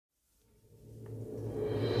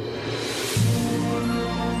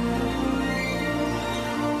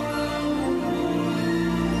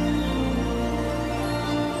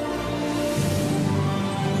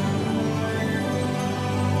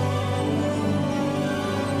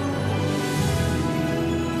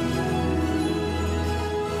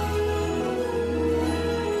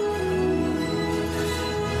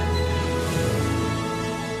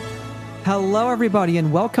Hello, everybody,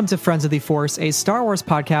 and welcome to Friends of the Force, a Star Wars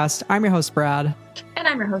podcast. I'm your host, Brad. And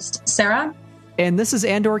I'm your host, Sarah. And this is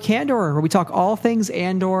Andor Candor, where we talk all things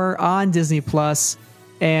Andor on Disney+.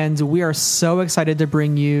 And we are so excited to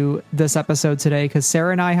bring you this episode today because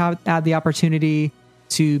Sarah and I have had the opportunity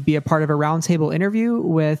to be a part of a roundtable interview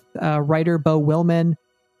with writer Beau Willimon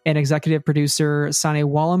and executive producer Sanne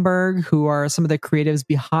Wohlenberg, who are some of the creatives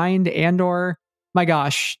behind Andor. My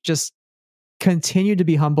gosh, just continue to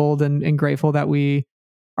be humbled and grateful that we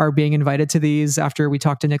are being invited to these after we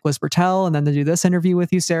talked to Nicholas Bertel, and then to do this interview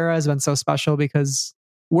with you, Sarah, has been so special because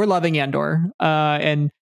we're loving Andor.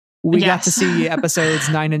 And we got to see episodes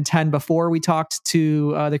 9 and 10 before we talked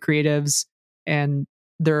to the creatives, and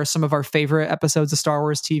they're some of our favorite episodes of Star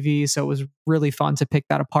Wars TV. So it was really fun to pick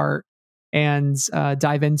that apart and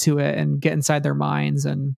dive into it and get inside their minds.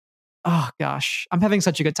 And oh gosh, I'm having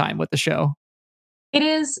such a good time with the show. It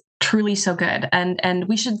is truly so good. And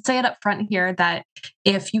we should say it up front here that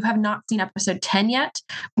if you have not seen episode 10 yet,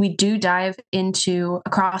 we do dive into,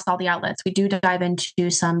 across all the outlets, we do dive into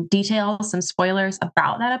some details, some spoilers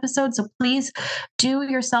about that episode. So please do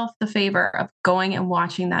yourself the favor of going and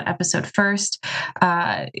watching that episode first.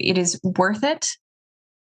 It is worth it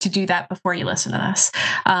to do that before you listen to this.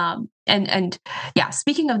 And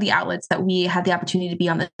speaking of the outlets that we had the opportunity to be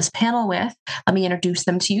on this panel with, let me introduce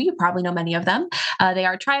them to you. You probably know many of them. They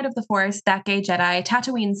are Triad of the Force, Gay Jedi,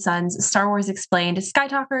 Tatooine Sons, Star Wars Explained,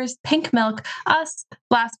 Skytalkers, Pink Milk, us,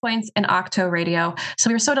 Blast Points, and Ahch-to Radio. So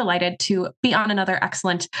we were so delighted to be on another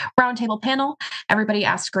excellent roundtable panel. Everybody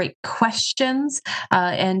asked great questions,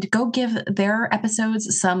 and go give their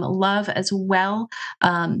episodes some love as well.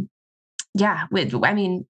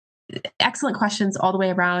 Excellent questions all the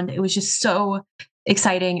way around. It was just so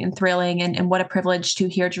exciting and thrilling, and what a privilege to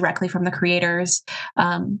hear directly from the creators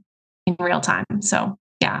in real time. So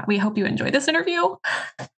yeah, we hope you enjoy this interview.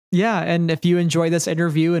 Yeah, and if you enjoy this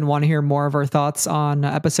interview and want to hear more of our thoughts on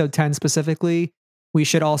episode 10 specifically, we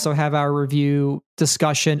should also have our review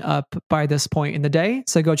discussion up by this point in the day.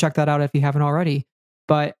 So go check that out if you haven't already.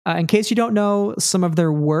 But in case you don't know some of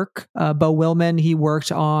their work, Beau Willimon, he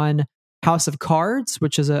worked on House of Cards,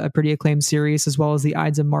 which is a pretty acclaimed series, as well as The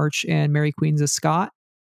Ides of March and Mary Queens of Scott.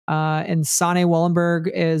 And Sanne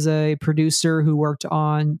Wohlenberg is a producer who worked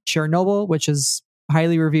on Chernobyl, which is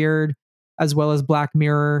highly revered, as well as Black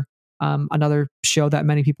Mirror, another show that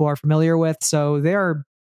many people are familiar with. So they are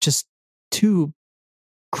just two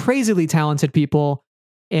crazily talented people.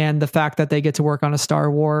 And the fact that they get to work on a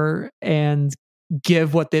Star Wars and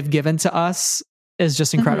give what they've given to us is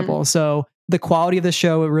just incredible. Mm-hmm. So the quality of the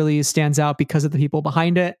show, it really stands out because of the people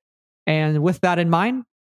behind it. And with that in mind,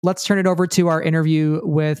 let's turn it over to our interview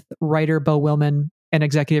with writer Beau Willimon and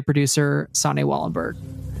executive producer Sanne Wohlenberg.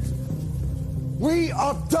 We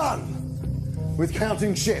are done with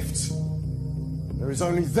counting shifts. There is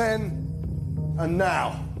only then and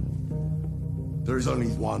now. There is only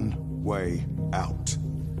one way out.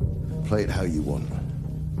 Play it how you want.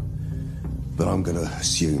 But I'm going to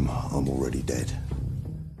assume I'm already dead.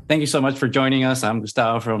 Thank you so much for joining us. I'm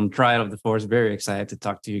Gustavo from Triad of the Force. Very excited to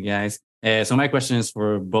talk to you guys. So my question is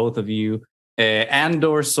for both of you.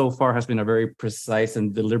 Andor so far has been a very precise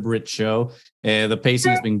and deliberate show. The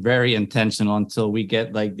pacing has been very intentional until we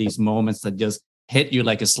get like these moments that just hit you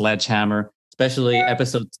like a sledgehammer. Especially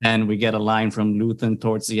episode 10, we get a line from Luthen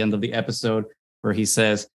towards the end of the episode where he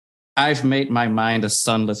says, "I've made my mind a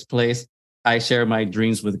sunless place. I share my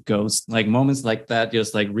dreams with ghosts." Like moments like that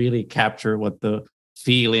just like really capture what the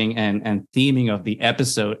feeling and theming of the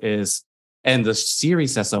episode is and the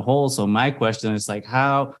series as a whole. So my question is like,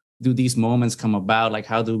 how do these moments come about? Like,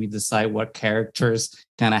 how do we decide what characters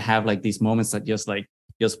kind of have like these moments that just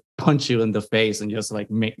punch you in the face and just like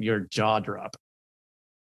make your jaw drop?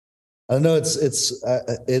 I don't know. It's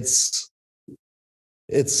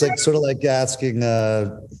like sort of like asking,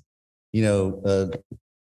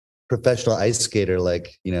 professional ice skater,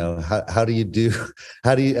 like, how do you do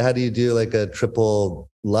like a triple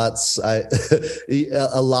Lutz?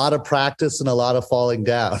 A lot of practice and a lot of falling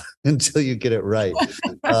down until you get it right.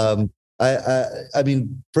 I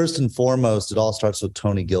mean, first and foremost, it all starts with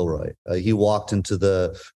Tony Gilroy. He walked into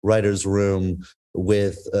the writer's room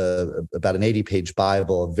with about an 80-page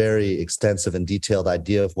Bible, a very extensive and detailed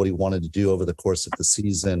idea of what he wanted to do over the course of the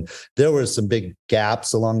season. There were some big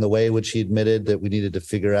gaps along the way, which he admitted that we needed to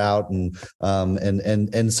figure out, and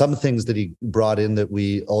some things that he brought in that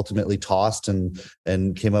we ultimately tossed and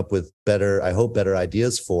came up with better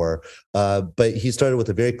ideas for. But he started with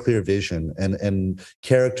a very clear vision, and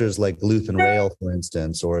characters like Luthen Rail, for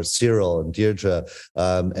instance, or Cyril and Deirdre,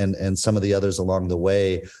 and some of the others along the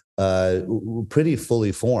way, pretty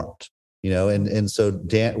fully formed. And so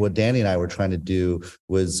what Danny and I were trying to do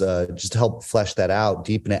was just help flesh that out,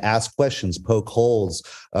 deepen it, ask questions, poke holes,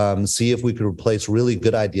 see if we could replace really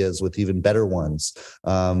good ideas with even better ones.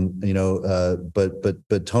 But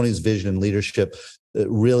Tony's vision and leadership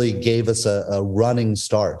really gave us a running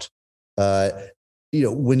start.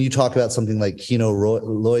 When you talk about something like Kino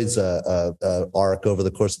Lloyd's arc over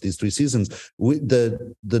the course of these 3 seasons,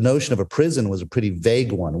 the notion of a prison was a pretty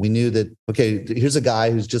vague one. We knew that, okay, here's a guy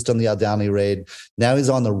who's just done the Aldhani raid. Now he's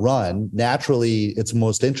on the run. Naturally, it's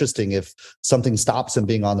most interesting if something stops him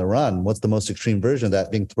being on the run. What's the most extreme version of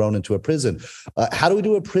that? Being thrown into a prison. How do we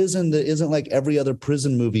do a prison that isn't like every other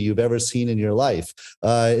prison movie you've ever seen in your life?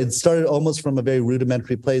 It started almost from a very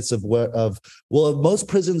rudimentary place of most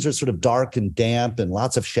prisons are sort of dark and damp and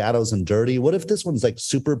lots of shadows and dirty. What if this one's like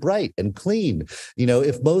super bright and clean?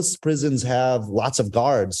 If most prisons have lots of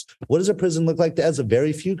guards, what does a prison look like that has a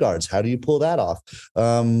very few guards? How do you pull that off?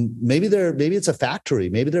 Maybe it's a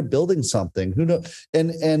factory. Maybe they're building something. Who knows?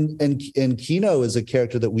 And Kino is a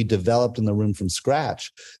character that we developed in the room from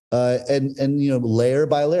scratch. Layer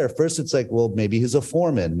by layer. First, it's like, well, maybe he's a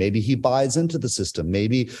foreman. Maybe he buys into the system.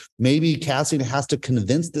 Maybe Cassian has to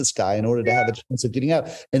convince this guy in order to have a chance of getting out.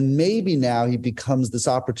 And maybe now he becomes this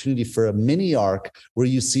opportunity for a mini arc where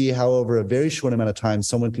you see how over a very short amount of time,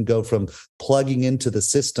 someone can go from plugging into the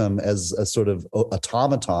system as a sort of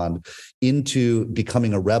automaton into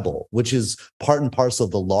becoming a rebel, which is part and parcel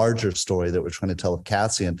of the larger story that we're trying to tell with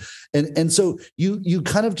Cassian. And so you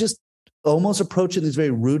kind of just almost approach it in these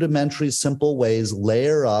very rudimentary, simple ways,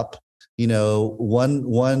 layer up, you're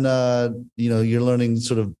learning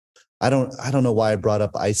sort of, I don't know why I brought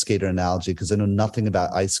up ice skater analogy because I know nothing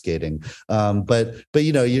about ice skating. But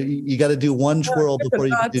you got to do one twirl before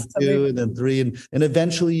you do 2 and then 3. And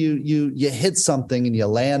eventually you hit something and you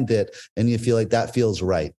land it and you feel like that feels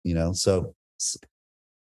right, so.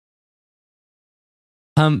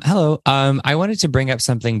 Hello. I wanted to bring up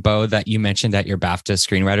something, Beau, that you mentioned at your BAFTA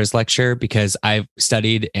screenwriters lecture, because I've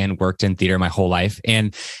studied and worked in theater my whole life.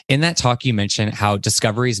 And in that talk, you mentioned how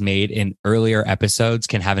discoveries made in earlier episodes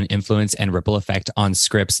can have an influence and ripple effect on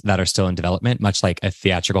scripts that are still in development, much like a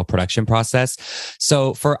theatrical production process.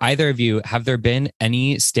 So for either of you, have there been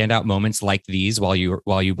any standout moments like these while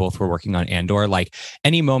you both were working on Andor? Like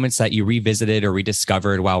any moments that you revisited or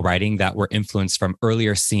rediscovered while writing that were influenced from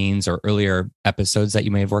earlier scenes or earlier episodes that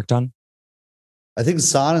you may have worked on? I think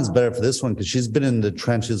Sanne is better for this one because she's been in the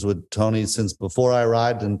trenches with Tony since before I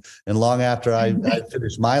arrived and long after I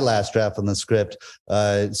finished my last draft on the script.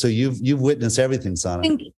 So you've witnessed everything,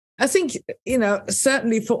 Sanne. I think,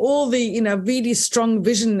 certainly for all the, really strong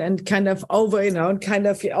vision and kind of overriding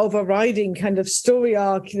kind of story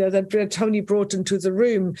arc, that Tony brought into the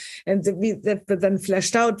room and that then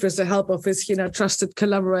fleshed out with the help of his, trusted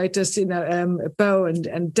collaborators, Beau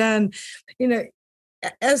and Dan,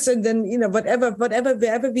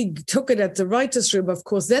 wherever we took it at the writers' room, of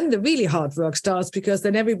course, then the really hard work starts because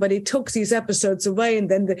then everybody took these episodes away and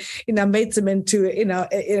then made them into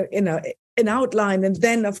an outline, and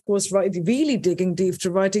then of course really digging deep to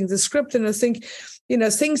writing the script. And I think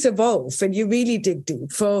things evolve and you really dig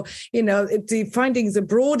deep for finding the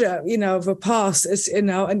broader of a past is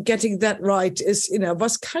and getting that right is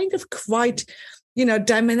was kind of quite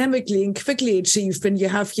dynamically and quickly achieved when you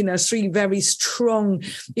have, 3 very strong,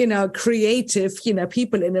 creative,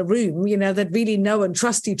 people in a room, that really know and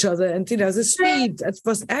trust each other. And, the speed that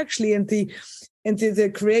was actually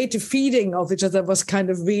the creative feeding of each other was kind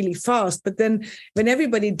of really fast. But then when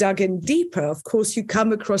everybody dug in deeper, of course, you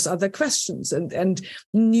come across other questions and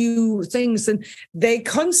new things, and they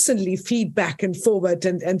constantly feed back and forward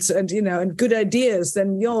and good ideas.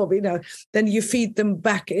 Then then you feed them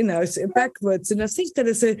back, backwards. And I think that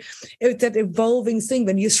is that evolving thing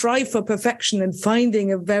when you strive for perfection and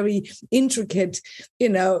finding a very intricate,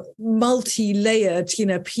 multi-layered,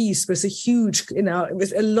 piece with a huge,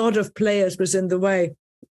 with a lot of players within the way.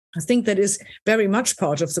 I think that is very much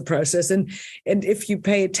part of the process. And if you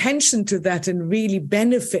pay attention to that and really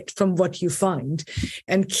benefit from what you find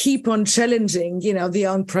and keep on challenging, the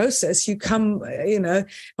own process, you come,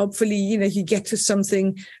 hopefully, you get to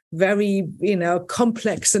something very,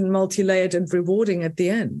 complex and multi-layered and rewarding at the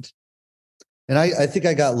end. And I think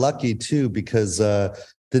I got lucky too, because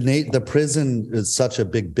the prison is such a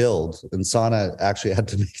big build, and Sanne actually had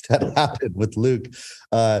to make that happen with Luke.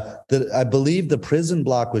 That I believe the prison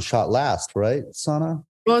block was shot last, right, Sanne?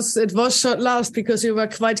 It was shot last because we were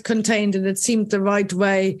quite contained, and it seemed the right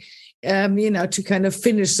way, to kind of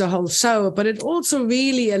finish the whole show. But it also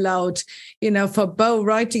really allowed, for Beau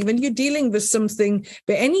writing, when you're dealing with something,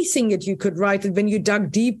 but anything that you could write, and when you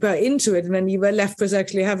dug deeper into it, when you were left with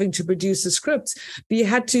actually having to produce the scripts, but you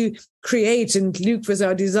had to create, and Luke was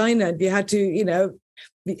our designer, and we had to,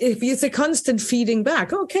 if it's a constant feeding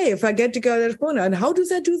back. Okay, if I get to go to that corner, and how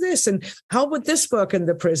does I do this, and how would this work in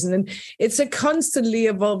the prison? And it's a constantly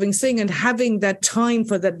evolving thing, and having that time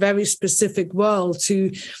for that very specific world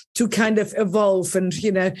to kind of evolve and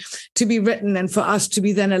to be written, and for us to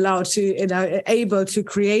be then allowed to able to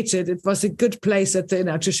create it. It was a good place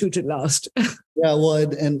to shoot it last. Yeah, well,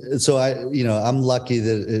 and so I'm lucky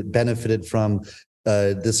that it benefited from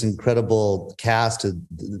this incredible cast. It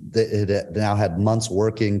now had months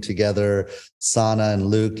working together. Sanne and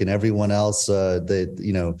Luke and everyone else.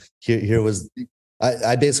 Here was.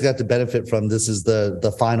 I basically got to benefit from this is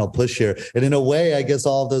the final push here. And in a way, I guess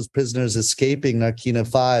all of those prisoners escaping Narkina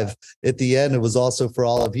 5 at the end, it was also for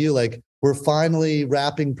all of you, like, we're finally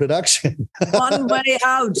wrapping production. One way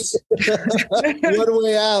out. One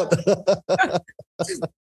way out.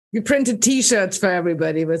 We printed T-shirts for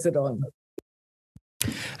everybody with it on.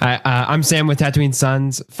 I'm Sam with Tatooine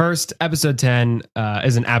Sons. First, episode 10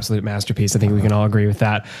 is an absolute masterpiece. I think we can all agree with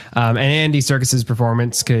that. And Andy Serkis's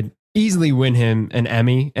performance could easily win him an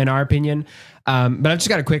Emmy, in our opinion. But I've just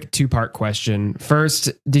got a quick two-part question. First,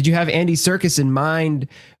 did you have Andy Serkis in mind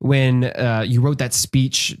when you wrote that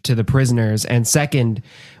speech to the prisoners? And second,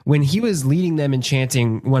 when he was leading them and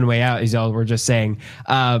chanting "One Way Out," as y'all were just saying,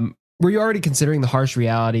 were you already considering the harsh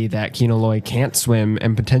reality that Kino Loy can't swim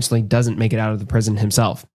and potentially doesn't make it out of the prison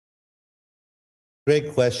himself?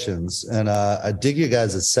 Great questions. And I dig you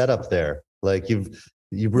guys' setup there. Like you've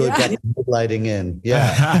really got the lighting in.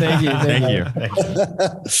 Yeah. Thank you.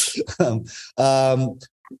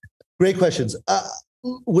 Great questions.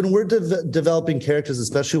 When we're developing characters,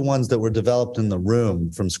 especially ones that were developed in the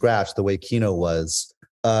room from scratch, the way Kino was,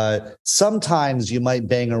 sometimes you might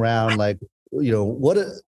bang around like,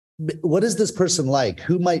 what is this person like?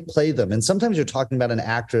 Who might play them? And sometimes you're talking about an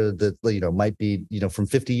actor that might be from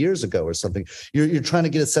 50 years ago or something. You're trying to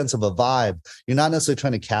get a sense of a vibe. You're not necessarily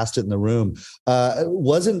trying to cast it in the room.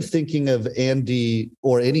 Wasn't thinking of Andy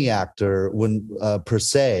or any actor when per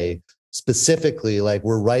se specifically like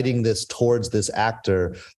we're writing this towards this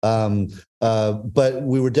actor, but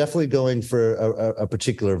we were definitely going for a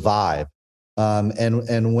particular vibe.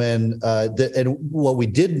 And what we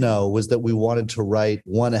did know was that we wanted to write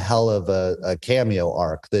one hell of a cameo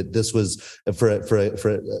arc, that this was for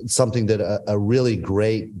something that a really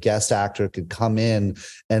great guest actor could come in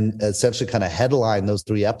and essentially kind of headline those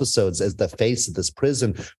 3 episodes as the face of this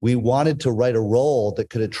prison. We wanted to write a role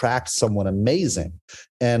that could attract someone amazing.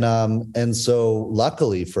 And so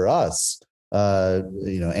luckily for us,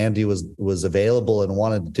 Andy was available and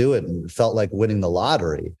wanted to do it, and felt like winning the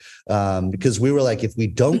lottery, because we were like, if we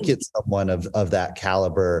don't get someone of that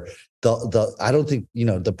caliber, I don't think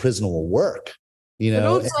the prison will work. But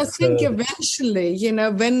also, I think eventually,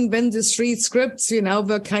 when the 3 scripts,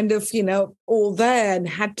 were kind of, all there and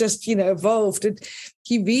had just, evolved,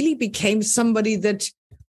 he really became somebody that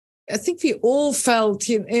I think we all felt,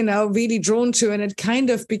 really drawn to, and it kind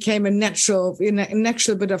of became a natural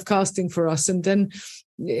bit of casting for us. And then,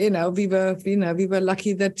 we were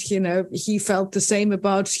lucky that, he felt the same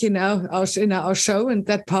about, our show and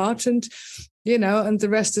that part, and, and the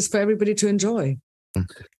rest is for everybody to enjoy.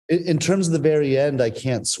 In terms of the very end, I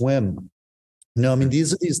can't swim. No, I mean,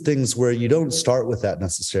 these are these things where you don't start with that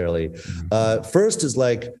necessarily. First is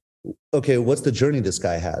like, okay, what's the journey this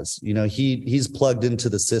guy has? He's plugged into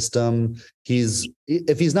the system.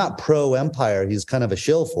 If he's not pro Empire, he's kind of a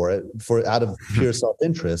shill for it, out of pure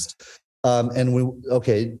self-interest. And we're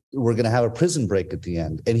going to have a prison break at the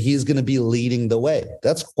end, and he's going to be leading the way.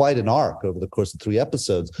 That's quite an arc over the course of 3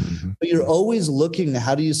 episodes. Mm-hmm. But you're always looking,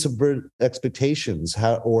 how do you subvert expectations?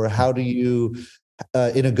 How do you,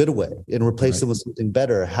 in a good way, and replace them with something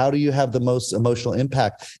better? How do you have the most emotional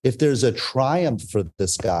impact? If there's a triumph for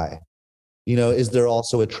this guy, is there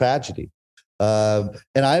also a tragedy? And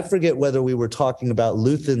I forget whether we were talking about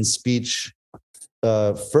Luthen's speech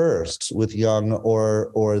first with Young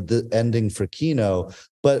or the ending for Kino,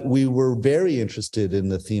 but we were very interested in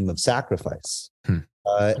the theme of sacrifice.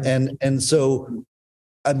 And so,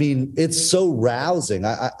 I mean, it's so rousing.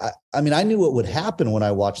 I mean, I knew what would happen when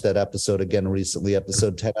I watched that episode again recently,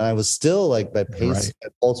 episode 10, and I was still like, my pace, my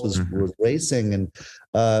pulse was racing, and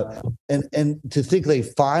to think they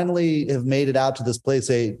finally have made it out to this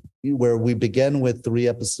place where we began with 2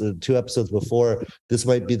 episodes before. This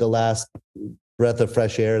might be the last breath of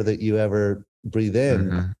fresh air that you ever breathe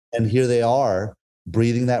in, and here they are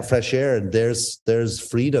breathing that fresh air, and there's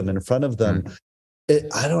freedom in front of them.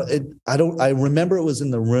 I remember it was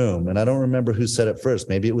in the room, and I don't remember who said it first.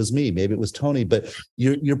 Maybe it was me, maybe it was Tony, but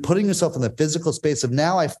you're putting yourself in the physical space of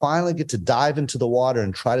now I finally get to dive into the water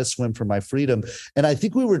and try to swim for my freedom. And I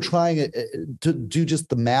think we were trying to do just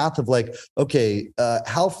the math of like, okay,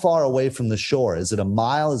 how far away from the shore? Is it a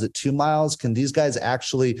mile? Is it 2 miles? Can these guys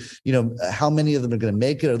actually, how many of them are going to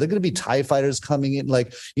make it? Are there going to be TIE fighters coming in?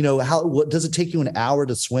 Like, what does it take you an hour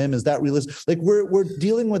to swim? Is that realistic? Like we're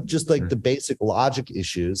dealing with just like the basic logic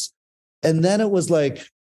issues. And then it was like,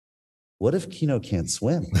 what if Kino can't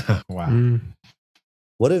swim? Wow.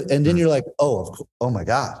 What if, and then you're like, oh my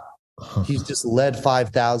God, he's just led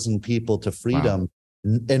 5,000 people to freedom.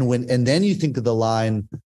 Wow. And then you think of the line,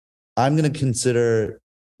 I'm going to consider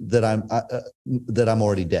that I'm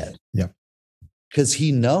already dead. Yeah. Because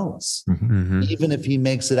he knows, even if he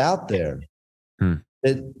makes it out there,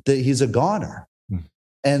 that he's a goner.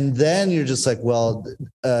 And then you're just like, well,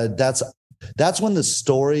 that's when the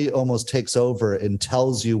story almost takes over and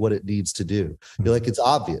tells you what it needs to do. You're like, it's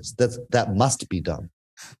obvious that must be done.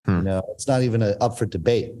 It's not even up for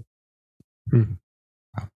debate. Thank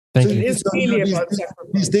you. It's really about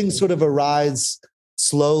these things sort of arise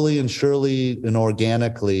slowly and surely and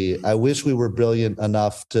organically. I wish we were brilliant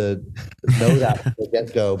enough to know that from the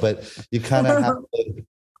get-go, but you kind of have to,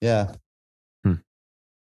 yeah.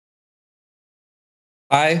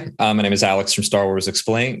 Hi, my name is Alex from Star Wars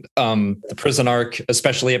Explained. The prison arc,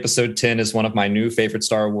 especially episode 10, is one of my new favorite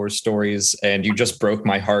Star Wars stories, and you just broke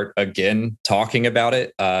my heart again talking about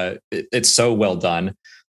it. It's so well done.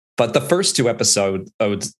 But the first two episodes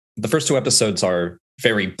are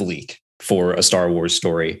very bleak for a Star Wars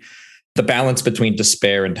story. The balance between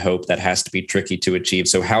despair and hope, that has to be tricky to achieve.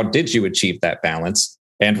 So how did you achieve that balance?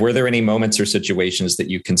 And were there any moments or situations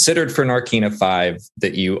that you considered for Narkina 5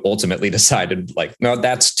 that you ultimately decided, like, no,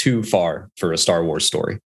 that's too far for a Star Wars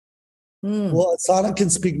story? Well, Sana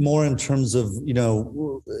can speak more in terms of,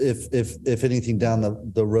 if anything down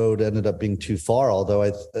the road ended up being too far.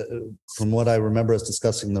 Although from what I remember us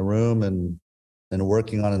discussing in the room and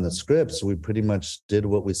working on in the scripts, we pretty much did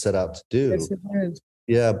what we set out to do. Yes,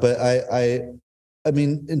 yeah, but I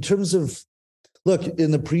mean, in terms of, look,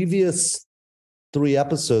 in the previous 3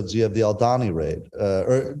 episodes, you have the Aldhani raid,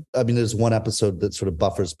 there's one episode that sort of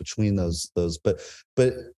buffers between those. But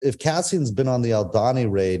if Cassian's been on the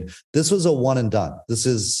Aldhani raid, this was a one and done. This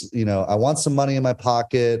is, I want some money in my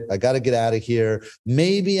pocket. I got to get out of here.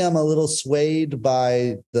 Maybe I'm a little swayed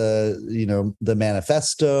by the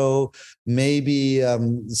manifesto. Maybe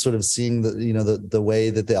I'm sort of seeing the way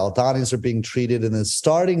that the Aldhanis are being treated, and then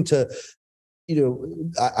starting to,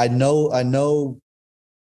 I know.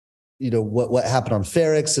 What happened on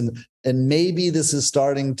Ferrix, and maybe this is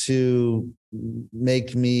starting to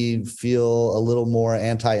make me feel a little more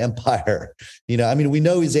anti-empire. We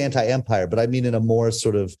know he's anti-empire, but I mean in a more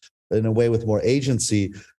sort of, in a way with more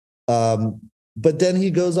agency. But then he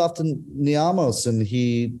goes off to Niamos, and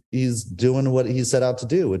he's doing what he set out to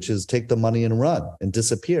do, which is take the money and run and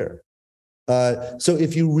disappear. So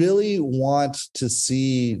if you really want to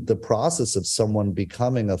see the process of someone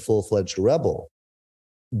becoming a full-fledged rebel,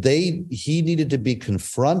 he needed to be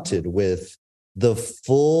confronted with the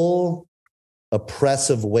full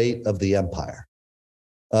oppressive weight of the empire.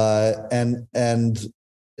 And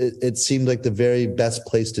it seemed like the very best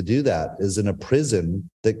place to do that is in a prison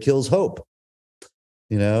that kills hope.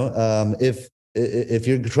 If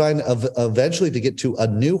you're trying eventually to get to a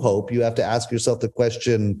new hope, you have to ask yourself the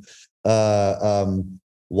question,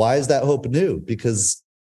 why is that hope new? Because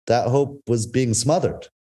that hope was being smothered.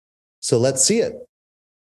 So let's see it.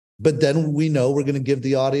 But then we know we're going to give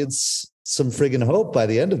the audience some friggin' hope by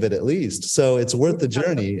the end of it, at least. So it's worth the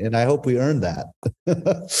journey, and I hope we earn that.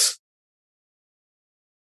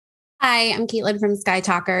 Hi, I'm Caitlin from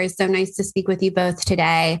Skytalkers. So nice to speak with you both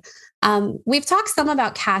today. We've talked some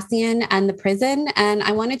about Cassian and the prison, and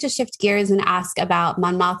I wanted to shift gears and ask about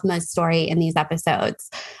Mon Mothma's story in these episodes.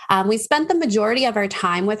 We spent the majority of our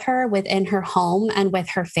time with her within her home and with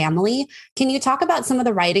her family. Can you talk about some of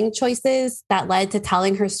the writing choices that led to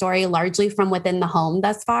telling her story largely from within the home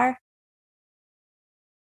thus far?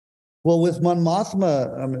 Well, with Mon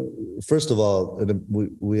Mothma, first of all,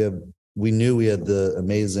 we knew we had the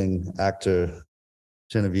amazing actor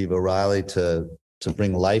Genevieve O'Reilly to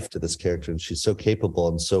bring life to this character, and she's so capable,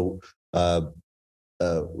 and so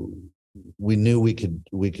we knew we could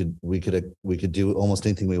do almost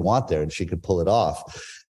anything we want there, and she could pull it off.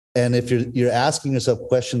 And if you're asking yourself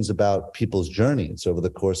questions about people's journeys over the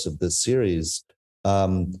course of this series,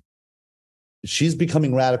 she's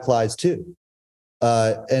becoming radicalized too,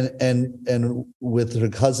 and with her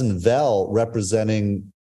cousin Vel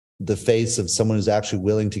representing the face of someone who's actually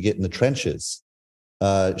willing to get in the trenches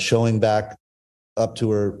showing back up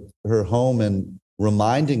to her home and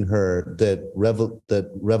reminding her that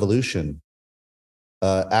revolution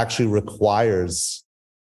actually requires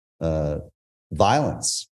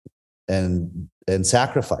violence and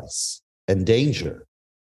sacrifice and danger.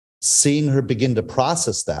 Seeing her begin to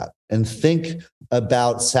process that and think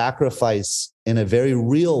about sacrifice in a very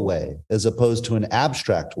real way as opposed to an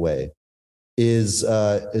abstract way is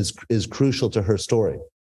crucial to her story,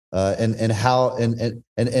 and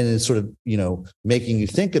it's sort of, you know, making you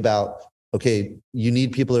think about, okay, you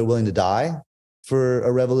need people that are willing to die for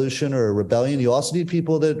a revolution or a rebellion. You also need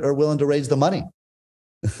people that are willing to raise the money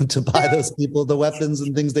to buy those people the weapons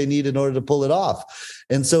and things they need in order to pull it off.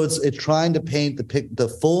 And so it's trying to paint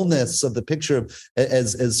the fullness of the picture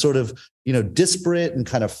as sort of, you know, disparate and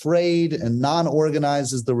kind of frayed and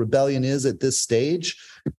non-organized as the rebellion is at this stage.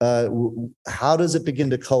 How does it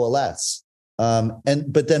begin to coalesce?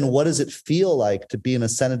 But then what does it feel like to be in a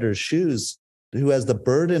senator's shoes who has the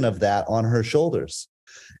burden of that on her shoulders?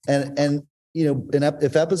 And you know,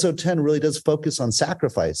 if episode 10 really does focus on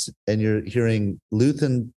sacrifice, and you're hearing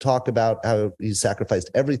Luthen talk about how he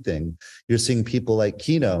sacrificed everything, you're seeing people like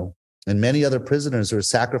Kino and many other prisoners who are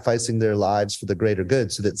sacrificing their lives for the greater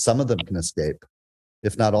good so that some of them can escape,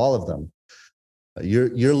 if not all of them.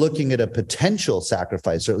 You're looking at a potential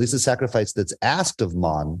sacrifice, or at least a sacrifice that's asked of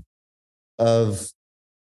Mon, of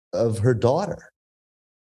her daughter.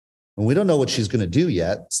 And we don't know what she's going to do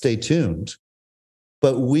yet. Stay tuned.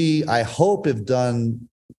 But I hope, have done,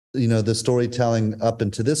 you know, the storytelling up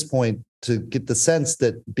until this point to get the sense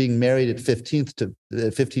that being married at 15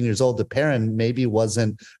 years old to Perrin maybe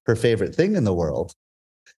wasn't her favorite thing in the world.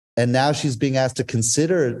 And now she's being asked to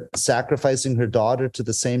consider sacrificing her daughter to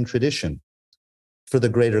the same tradition for the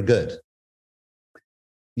greater good.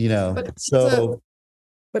 You know,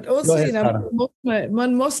 But also, you know,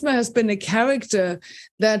 Mon Mothma has been a character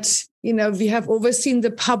that, you know, we have overseen the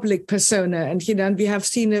public persona, and, you know, and we have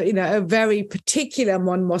seen a very particular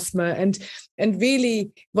Mon Mothma, and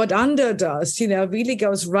really what Andor does, you know, really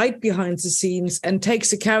goes right behind the scenes and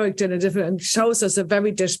takes a character in a different, and shows us a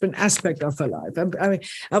very different aspect of her life. I mean,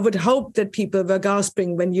 I would hope that people were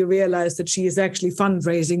gasping when you realize that she is actually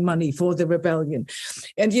fundraising money for the rebellion.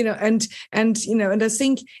 And, you know, and I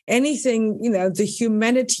think anything, you know, the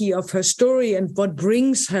humanity of her story and what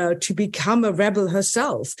brings her to become a rebel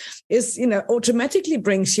herself is, you know, automatically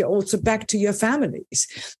brings you also back to your families.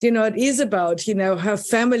 You know, it is about, you know, her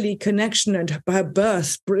family connection, and her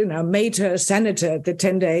birth, you know, made her a senator at the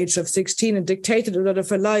tender age of 16 and dictated a lot of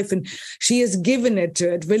her life, and she has given it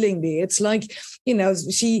to it willingly. It's like, you know,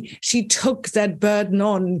 she took that burden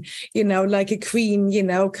on, you know, like a queen, you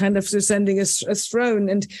know, kind of descending a throne,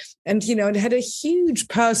 and you know, it had a huge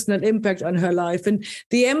personal impact on her life. And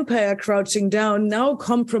the empire crouching down, now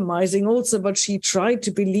compromising also what she tried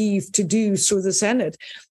to believe to do through the Senate,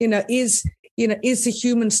 you know, is a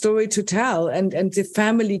human story to tell, and the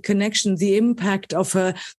family connection, the impact of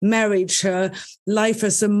her marriage, her life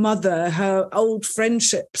as a mother, her old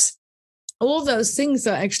friendships. All those things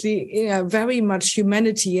are actually, you know, very much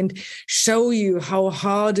humanity, and show you how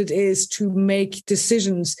hard it is to make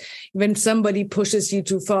decisions when somebody pushes you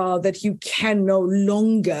too far, that you can no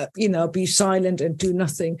longer, you know, be silent and do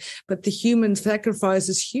nothing. But the human sacrifice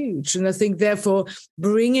is huge. And I think, therefore,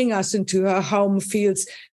 bringing us into her home feels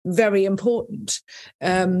very important,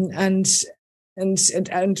 and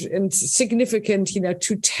significant, you know,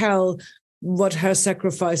 to tell what her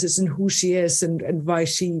sacrifice is and who she is, and why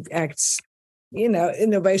she acts, you know, in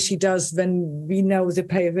the way she does, when we know the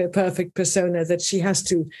perfect persona that she has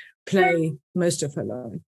to play most of her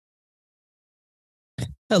life.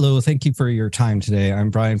 Hello, thank you for your time today. I'm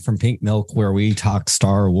Brian from Pink Milk, where we talk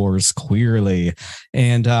Star Wars queerly.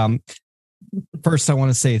 And first, I want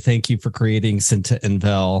to say thank you for creating Cinta and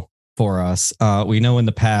Vel for us. We know in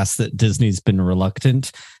the past that Disney's been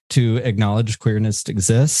reluctant to acknowledge queerness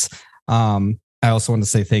exists. I also want to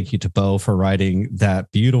say thank you to Beau for writing that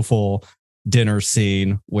beautiful dinner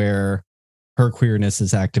scene where her queerness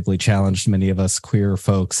is actively challenged. Many of us queer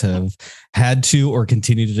folks have had to or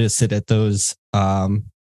continue to sit at those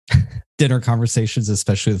dinner conversations,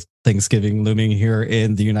 especially with Thanksgiving looming here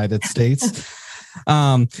in the United States.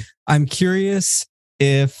 I'm curious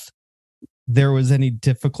if there was any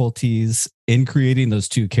difficulties in creating those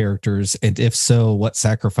two characters, and if so, what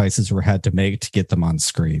sacrifices were had to make to get them on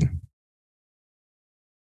screen?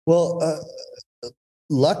 Well,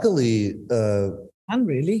 luckily,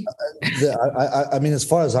 really, I mean, as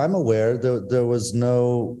far as I'm aware, there was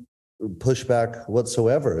no pushback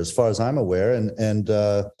whatsoever, as far as I'm aware, and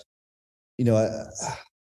you know,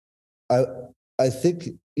 I think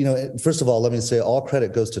first of all, let me say all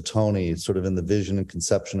credit goes to Tony, sort of in the vision and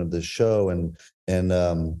conception of this show, and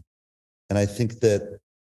I think that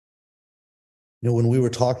when we were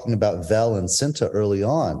talking about Vel and Cinta early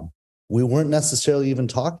on, we weren't necessarily even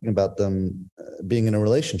talking about them being in a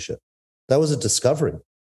relationship. That was a discovery.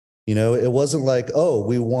 It wasn't like, oh,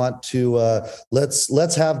 we want to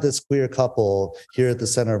let's have this queer couple here at the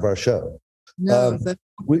center of our show. No,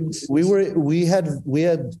 we had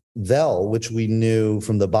Vel, which we knew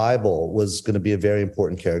from the Bible was going to be a very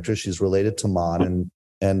important character. She's related to Mon,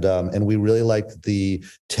 and we really liked the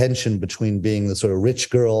tension between being the sort of rich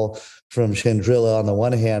girl from Chandrila on the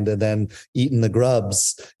one hand, and then eating the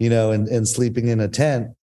grubs, and sleeping in a tent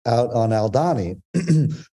out on Aldhani.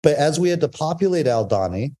 But as we had to populate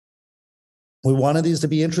Aldhani, we wanted these to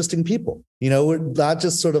be interesting people. We're not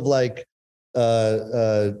just sort of like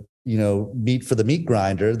meat for the meat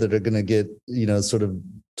grinder that are going to get, sort of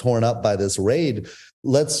torn up by this raid.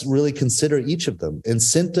 Let's really consider each of them. And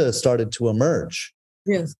Cinta started to emerge.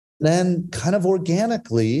 Yes. Then kind of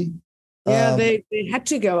organically. Yeah, they had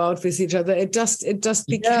to go out with each other. It just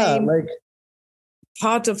became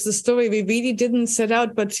part of the story. We really didn't set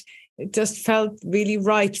out, but it just felt really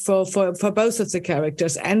right for both of the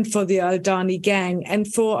characters and for the Aldhani gang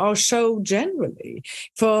and for our show generally,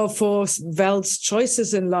 for Vel's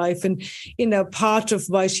choices in life. And, part of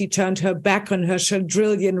why she turned her back on her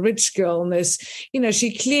Chandrilian rich girlness,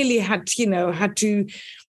 she clearly had to,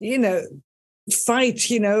 fight,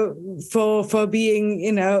 for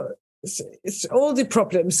being, it's all the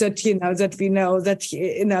problems that that we know that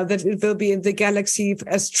that it will be in the galaxy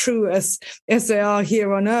as true as they are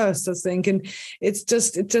here on Earth, I think, and it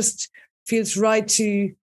just feels right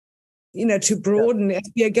to to broaden. If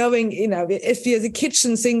we are going, if we are the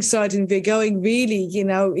kitchen sink side and we're going really,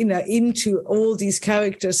 into all these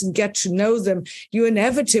characters and get to know them, you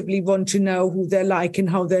inevitably want to know who they're like and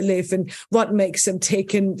how they live and what makes them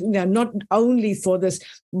tick, and not only for this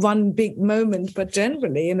one big moment, but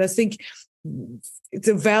generally. And I think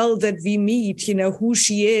the Vel that we meet, who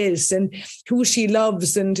she is and who she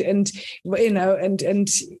loves, and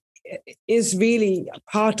is really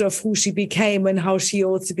part of who she became and how she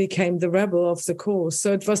also became the rebel of the cause.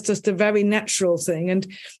 So it was just a very natural thing, and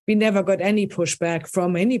we never got any pushback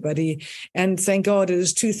from anybody. And thank God it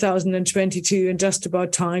is 2022 and just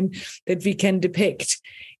about time that we can depict,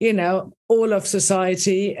 all of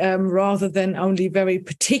society rather than only very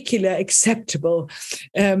particular, acceptable,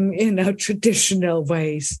 traditional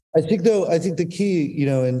ways. I think the key,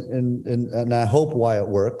 and I hope why it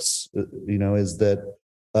works, is that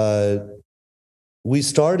we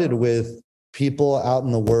started with people out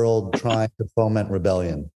in the world trying to foment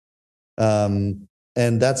rebellion. And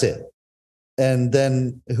that's it. And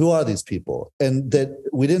then who are these people? And that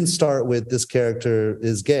we didn't start with this character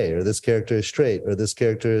is gay, or this character is straight, or this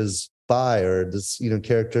character is bi, or this,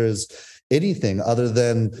 character is anything other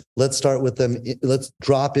than let's start with them. Let's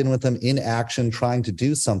drop in with them in action, trying to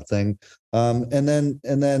do something. And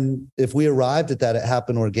then if we arrived at that, it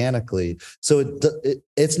happened organically. So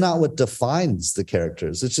it's not what defines the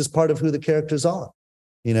characters. It's just part of who the characters are,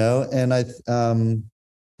 and I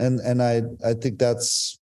think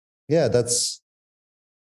that's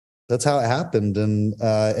how it happened.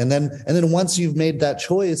 And then once you've made that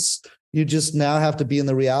choice, you just now have to be in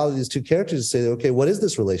the reality of these two characters and say, okay, what is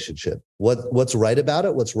this relationship? What's right about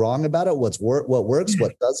it? What's wrong about it? What works?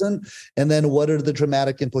 What doesn't? And then what are the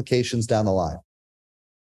dramatic implications down the line?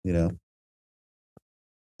 I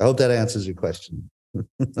hope that answers your question.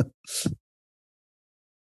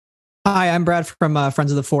 Hi, I'm Brad from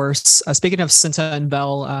Friends of the Force. Speaking of Cinta and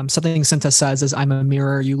Vel, something Cinta says is, "I'm a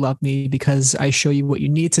mirror, you love me because I show you what you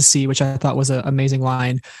need to see," which I thought was an amazing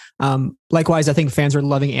line. Likewise, I think fans are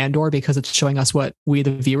loving Andor because it's showing us what we, the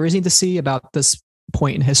viewers, need to see about this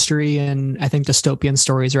point in history. And I think dystopian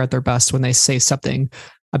stories are at their best when they say something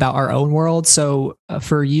about our own world. So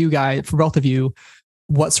for you guys, for both of you,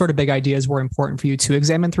 what sort of big ideas were important for you to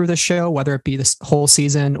examine through the show, whether it be this whole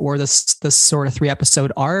season or this sort of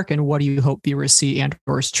 3-episode arc? And what do you hope viewers see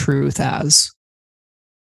Andor's truth as?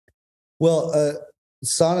 Well,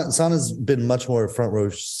 Sanne's been much more front row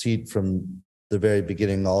seat from the very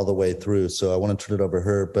beginning all the way through. So I want to turn it over to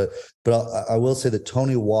her. But I will say that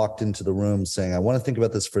Tony walked into the room saying, I want to think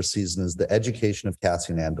about this first season as the education of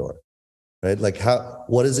Cassian Andor, right? Like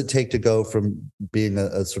what does it take to go from being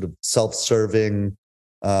a sort of self-serving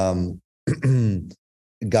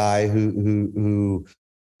guy who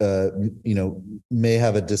may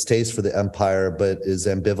have a distaste for the Empire, but is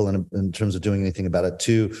ambivalent in terms of doing anything about it,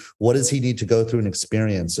 to what does he need to go through and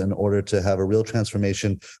experience in order to have a real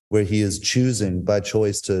transformation where he is choosing by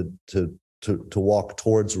choice to walk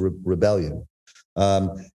towards rebellion.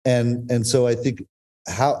 And so I think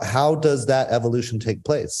how does that evolution take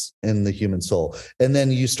place in the human soul? And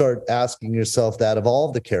then you start asking yourself that of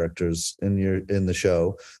all the characters in the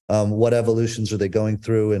show, what evolutions are they going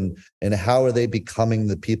through, and how are they becoming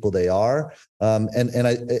the people they are?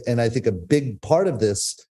 And I think a big part of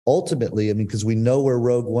this ultimately, I mean, because we know where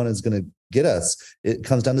Rogue One is going to get us, it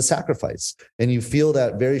comes down to sacrifice, and you feel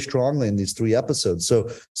that very strongly in these 3 episodes.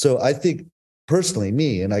 So I think personally,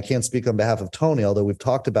 me, and I can't speak on behalf of Tony, although we've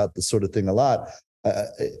talked about this sort of thing a lot.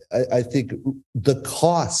 I think the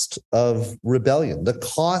cost of rebellion, the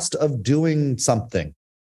cost of doing something,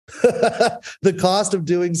 the cost of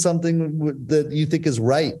doing something that you think is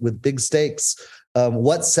right with big stakes,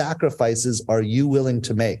 what sacrifices are you willing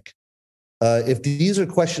to make? If these are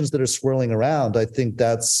questions that are swirling around, I think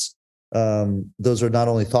those are not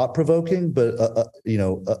only thought-provoking, but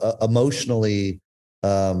emotionally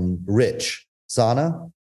rich.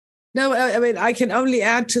 Sanne? No, I mean, I can only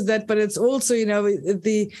add to that, but it's also,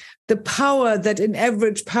 the power that an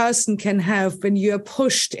average person can have when you are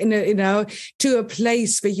pushed to a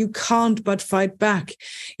place where you can't but fight back,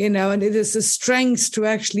 and it is the strength to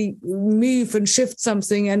actually move and shift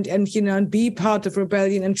something and be part of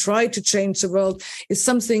rebellion and try to change the world is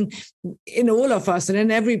something in all of us and in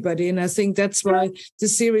everybody. And I think that's why the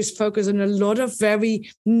series focuses on a lot of very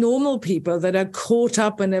normal people that are caught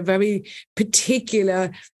up in a very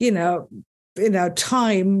particular,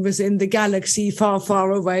 time within the galaxy far,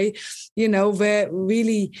 far away, where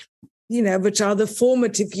really, which are the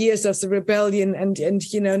formative years of the rebellion. And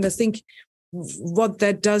I think what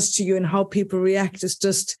that does to you and how people react is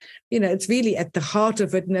just, it's really at the heart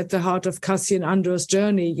of it, and at the heart of Cassian Andor's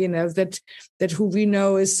journey, that who we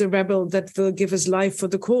know is the rebel that will give his life for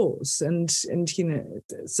the cause. And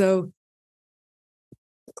so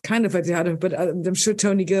kind of at the heart of it, but I'm sure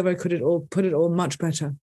Tony Gilroy put it all much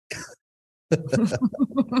better.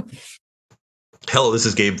 Hello, this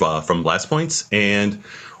is Gabe from Blast Points, and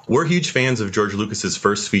we're huge fans of George Lucas's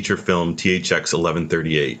first feature film, THX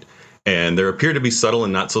 1138. And there appear to be subtle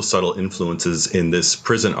and not so subtle influences in this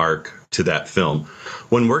prison arc to that film.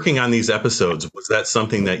 When working on these episodes, was that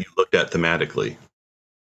something that you looked at thematically?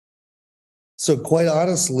 So quite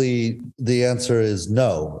honestly, the answer is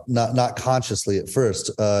no, not consciously at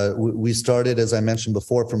first. We started, as I mentioned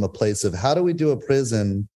before, from a place of how do we do a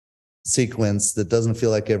prison sequence that doesn't feel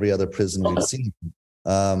like every other prison we've seen.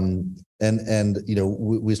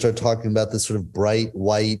 We start talking about this sort of bright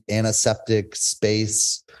white antiseptic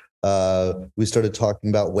space. We started talking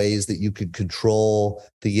about ways that you could control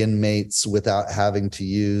the inmates without having to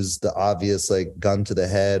use the obvious gun to the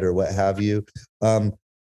head or what have you.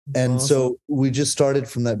 And so we just started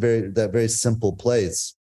from that very simple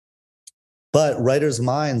place. But writers'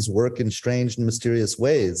 minds work in strange and mysterious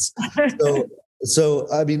ways.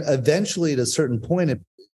 So I mean, eventually, at a certain point,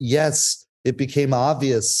 it became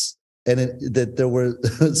obvious, and that there were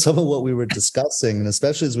some of what we were discussing, and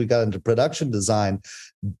especially as we got into production design,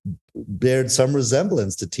 bared some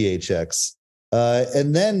resemblance to THX.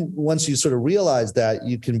 And then once you sort of realize that,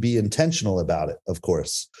 you can be intentional about it, of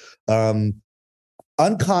course.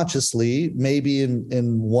 Unconsciously, maybe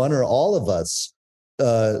in one or all of us,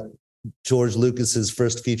 George Lucas's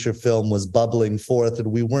first feature film was bubbling forth,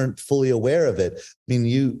 and we weren't fully aware of it. I mean,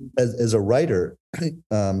 you, as a writer,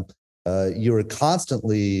 you were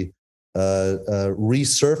constantly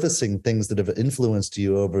resurfacing things that have influenced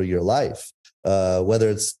you over your life, whether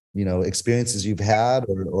it's experiences you've had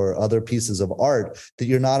or other pieces of art that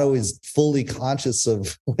you're not always fully conscious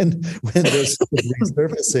of when they're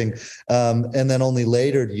resurfacing, and then only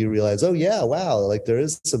later do you realize, oh yeah, wow, there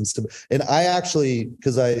is some and I actually,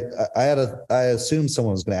 because I assumed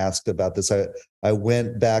someone was going to ask about this, I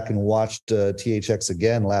went back and watched THX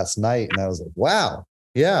again last night, and I was like, wow,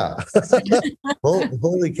 yeah,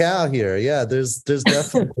 holy cow here, yeah, there's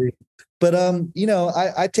definitely. But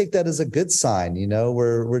I take that as a good sign.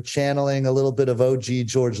 We're channeling a little bit of OG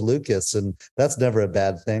George Lucas, and that's never a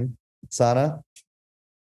bad thing. Sanne?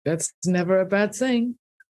 That's never a bad thing.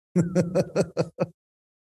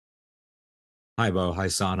 Hi, Beau. Hi,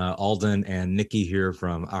 Sanne. Alden and Nikki here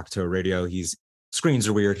from Ahch-to Radio. Screens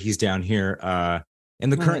are weird. He's down here.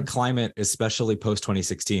 In the current climate, especially post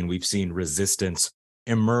 2016, we've seen resistance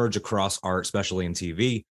emerge across art, especially in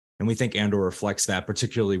TV. And we think Andor reflects that,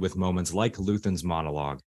 particularly with moments like Luthen's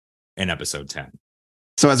monologue in episode 10.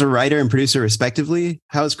 So as a writer and producer, respectively,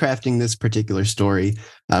 how has crafting this particular story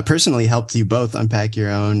personally helped you both unpack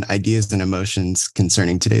your own ideas and emotions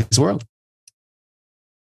concerning today's world?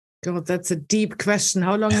 God, that's a deep question.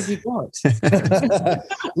 How long have you got?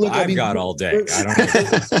 Look, I've got all day. I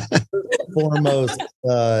don't know. Foremost,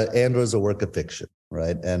 Andor's a work of fiction.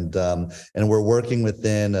 right? And we're working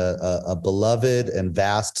within a beloved and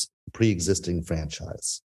vast pre-existing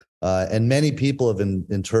franchise. And many people have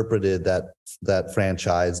interpreted that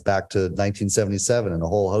franchise back to 1977 in a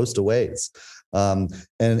whole host of ways.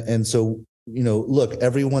 And so, look,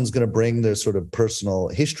 everyone's going to bring their sort of personal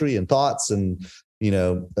history and thoughts and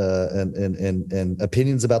and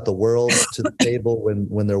opinions about the world to the table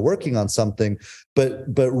when they're working on something. But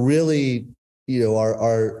really,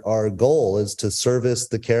 our goal is to service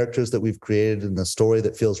the characters that we've created and the story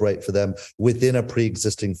that feels right for them within a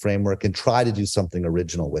pre-existing framework and try to do something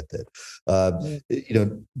original with it.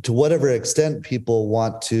 To whatever extent people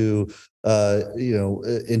want to,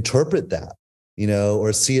 interpret that,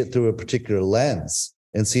 or see it through a particular lens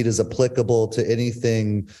and see it as applicable to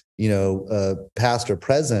anything, past or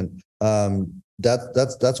present.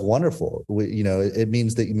 That's wonderful. It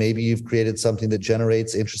means that maybe you've created something that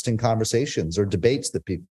generates interesting conversations or debates that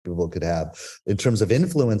people could have. In terms of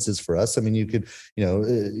influences for us, I mean, you could,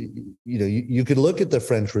 you could look at the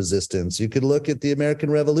French Resistance, you could look at the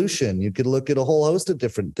American Revolution, you could look at a whole host of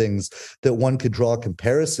different things that one could draw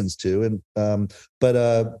comparisons to. And but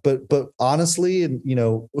honestly, and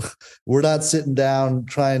we're not sitting down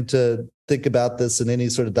trying to think about this in any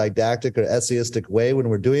sort of didactic or essayistic way when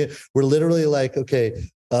we're doing it. We're literally like, okay,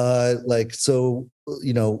 so,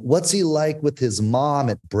 what's he like with his mom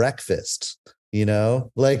at breakfast?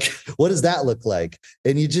 What does that look like?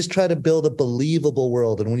 And you just try to build a believable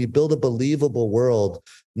world. And when you build a believable world,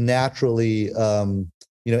 naturally, and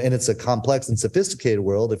it's a complex and sophisticated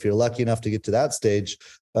world, if you're lucky enough to get to that stage,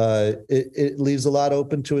 it leaves a lot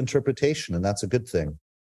open to interpretation, and that's a good thing.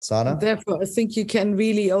 Sanne? Therefore, I think you can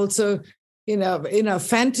really also,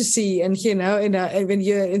 fantasy and, when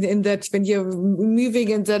you're moving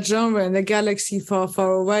in that genre in a galaxy far,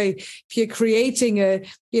 far away, if you're creating a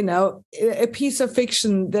piece of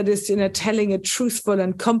fiction that is, telling a truthful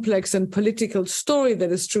and complex and political story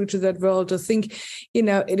that is true to that world, I think,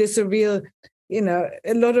 it is a real,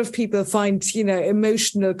 a lot of people find,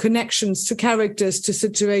 emotional connections to characters, to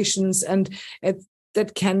situations, and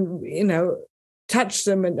that can, touch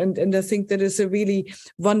them. And I think that is a really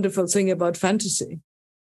wonderful thing about fantasy.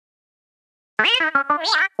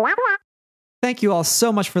 Thank you all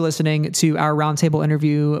so much for listening to our roundtable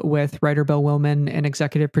interview with writer Beau Willimon and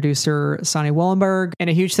executive producer Sanne Wohlenberg. And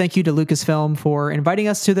a huge thank you to Lucasfilm for inviting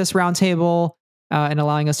us to this roundtable and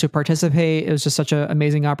allowing us to participate. It was just such an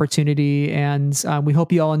amazing opportunity. And we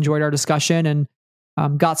hope you all enjoyed our discussion and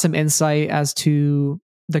got some insight as to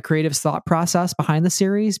the creative thought process behind the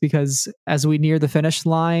series, because as we near the finish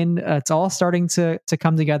line, it's all starting to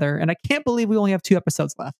come together. And I can't believe we only have 2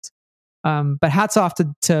 episodes left. But hats off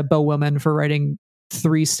to Beau Willimon for writing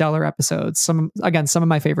 3 stellar episodes. Some of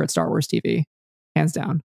my favorite Star Wars TV, hands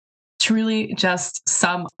down. Truly just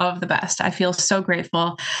some of the best. I feel so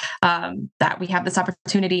grateful that we have this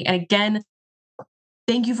opportunity. And again,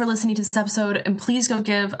 thank you for listening to this episode, and please go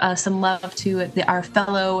give some love to our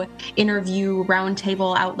fellow interview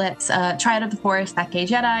roundtable outlets, Triad of the Force, That Gay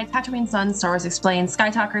Jedi, Tatooine Sons, Star Wars Explained,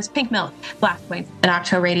 Skytalkers, Pink Milk, Flashpoint, and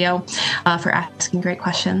Ahch-to Radio for asking great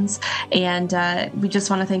questions. And we just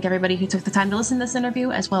want to thank everybody who took the time to listen to this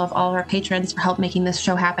interview, as well as all of our patrons for help making this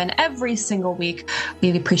show happen every single week.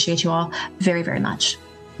 We appreciate you all very, very much.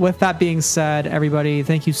 With that being said, everybody,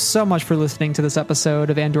 thank you so much for listening to this episode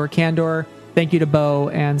of Andor Candor. Thank you to Beau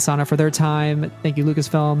and Sanne for their time. Thank you,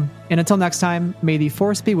 Lucasfilm. And until next time, may the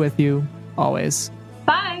Force be with you always.